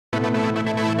What's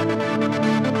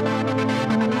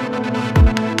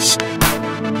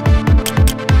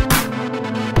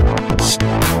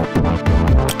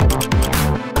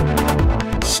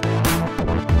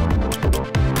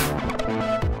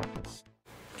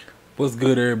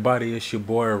good, everybody? It's your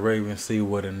boy RavenCee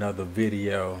with another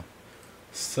video.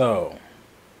 So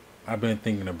I've been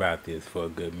thinking about this for a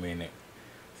good minute.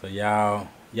 So y'all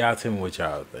tell me what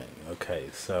y'all think. Okay,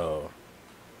 so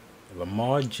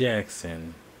Lamar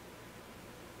Jackson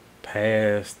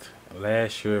passed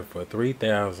last year for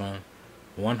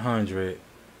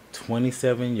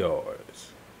 3,127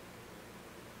 yards.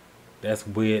 That's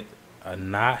with a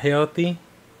not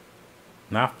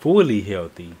fully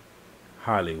healthy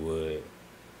Hollywood.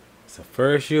 It's a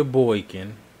first year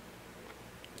Boykin,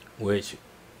 which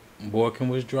Boykin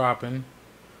was dropping.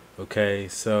 Okay,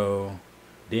 so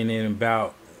then in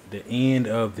about the end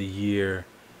of the year,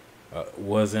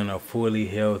 wasn't a fully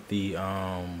healthy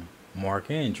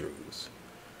Mark Andrews.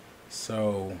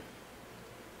 So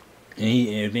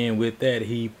and then with that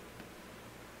he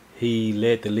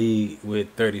led the league with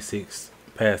 36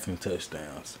 passing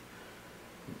touchdowns,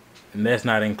 and that's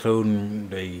not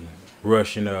including the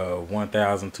rushing of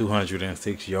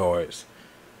 1,206 yards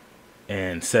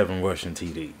and 7 rushing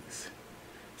TDs.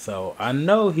 So I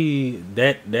know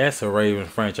that's a Ravens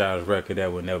franchise record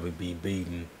that will never be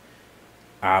beaten,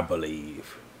 I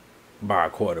believe, by a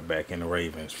quarterback in the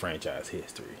Ravens franchise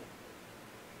history.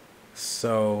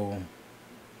 So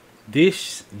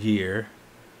this year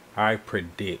I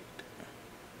predict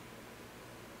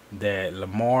that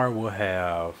Lamar will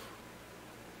have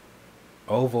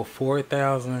over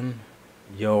 4,000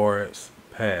 yards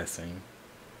passing.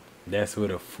 That's with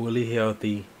a fully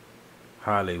healthy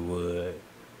Hollywood.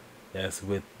 That's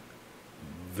with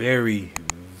very,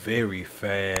 very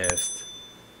fast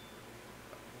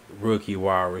rookie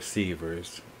wide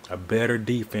receivers. A better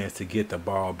defense to get the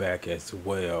ball back as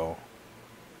well.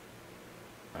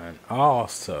 And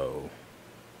also,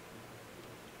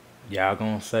 y'all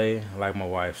gonna say, like my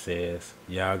wife says,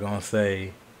 y'all gonna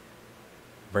say,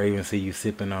 RavenCee, you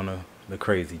sipping on the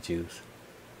crazy juice.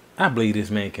 I believe this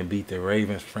man can beat the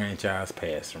Ravens franchise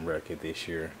passing record this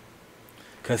year.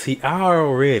 Because he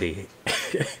already,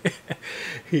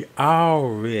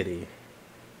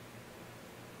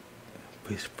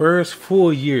 his first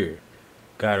full year,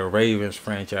 got a Ravens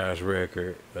franchise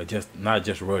record. Not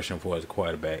just rushing for his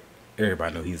quarterback.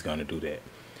 Everybody know he's going to do that.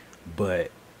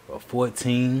 But a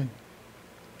 14-2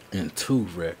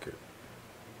 record.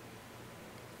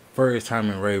 First time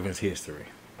in Ravens history.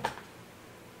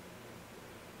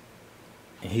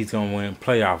 And he's going to win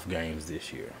playoff games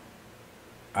this year.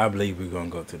 I believe we're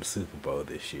going to go to the Super Bowl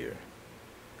this year.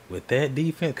 With that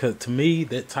defense, because to me,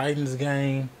 that Titans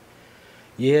game,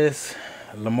 yes,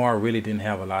 Lamar really didn't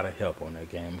have a lot of help on that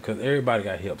game. Because everybody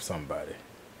got to help somebody.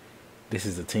 This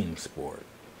is a team sport.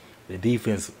 The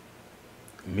defense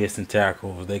missing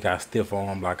tackles. They got stiff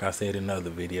arm, like I said in another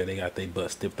video. They got their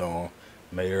butt stiffed on.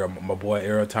 My boy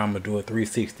Errol Thomas do a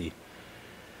 360.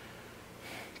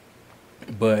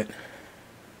 But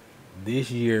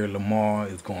this year, Lamar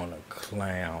is going to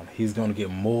clown. He's going to get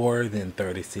more than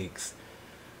 36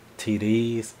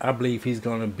 TDs. I believe he's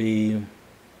going to be,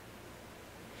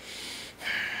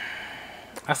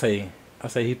 I say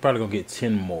he's probably going to get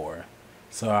 10 more.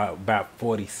 So about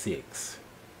 46.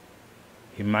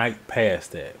 He might pass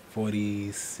that.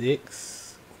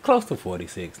 46? Close to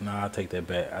 46. No, I'll take that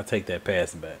back. I'll take that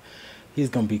pass back. He's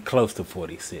going to be close to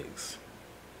 46.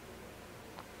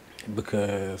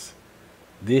 Because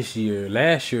last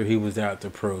year he was out to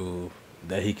prove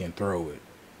that he can throw it,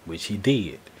 which he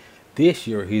did. This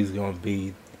year he's going to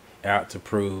be out to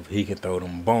prove he can throw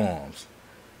them bombs.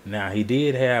 Now he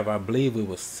did have, I believe it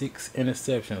was 6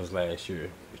 interceptions last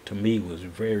year. Which to me was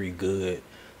very good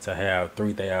to have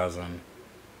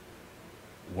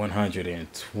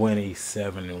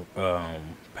 3,127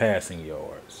 passing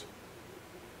yards.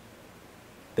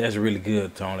 That's really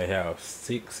good to only have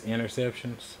 6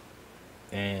 interceptions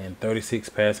and 36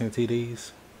 passing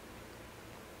TDs.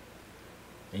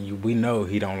 And we know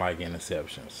he don't like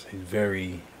interceptions. He's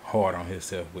very hard on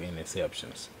himself with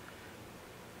interceptions.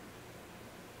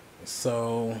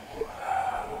 So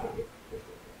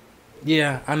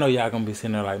yeah, I know y'all gonna be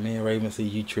sitting there like, man, RavenCee,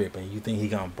 you tripping. You think he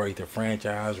gonna break the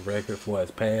franchise record for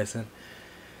his passing?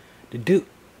 The dude,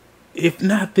 if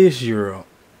not this year,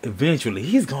 eventually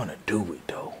he's gonna do it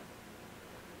though.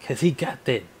 Cause he got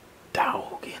that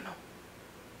dog in him.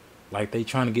 Like they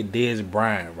trying to get Dez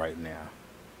Bryant right now.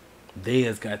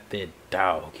 Dez got that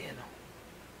dog in him.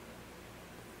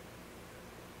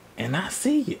 And I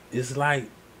see it. It's like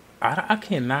I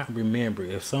cannot remember.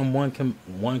 If one can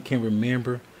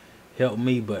remember help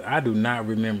me, but I do not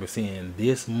remember seeing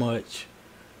this much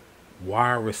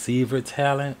wide receiver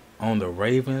talent on the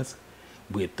Ravens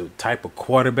with the type of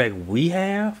quarterback we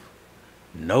have.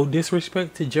 No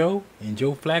disrespect to Joe and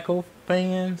Joe Flacco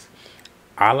fans.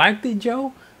 I liked it,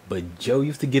 Joe, but Joe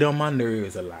used to get on my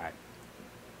nerves a lot.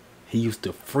 He used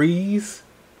to freeze.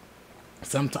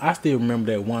 Sometimes I still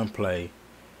remember that one play.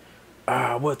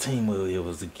 What team it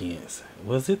was against?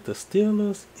 Was it the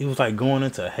Steelers? It was like going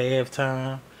into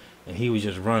halftime, and he was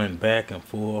just running back and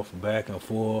forth, back and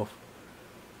forth.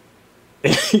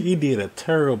 He did a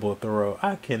terrible throw.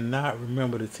 I cannot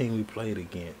remember the team we played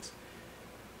against.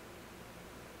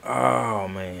 Oh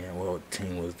man, what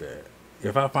team was that?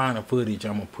 If I find the footage,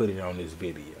 I'm gonna put it on this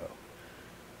video.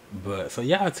 But so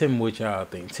y'all tell me what y'all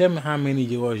think. Tell me how many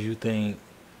yards you think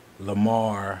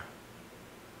Lamar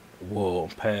will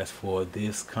pass for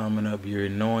this coming up year,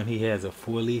 knowing he has a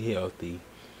fully healthy,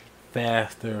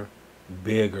 faster,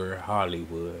 bigger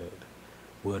Hollywood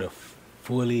with a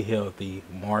fully healthy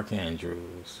Mark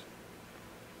Andrews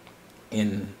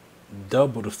and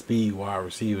double the speed wide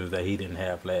receivers that he didn't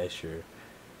have last year,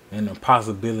 and the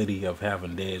possibility of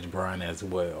having Dez Bryant as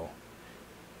well.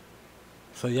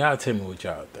 So y'all tell me what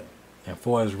y'all think. And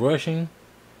for his rushing,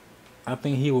 I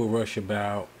think he will rush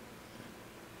about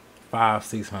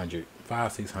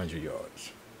 500-600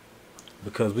 yards,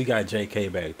 because we got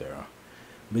JK back there.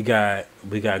 We got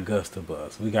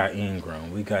Gustavus, we got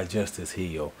Ingram, we got Justice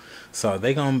Hill. So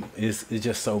it's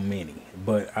just so many.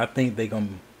 But I think they gonna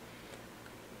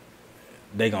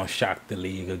shock the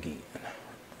league again.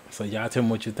 So y'all tell me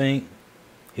what you think.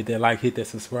 Hit that like, hit that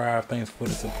subscribe. Thanks for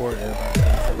the support,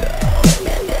 everybody.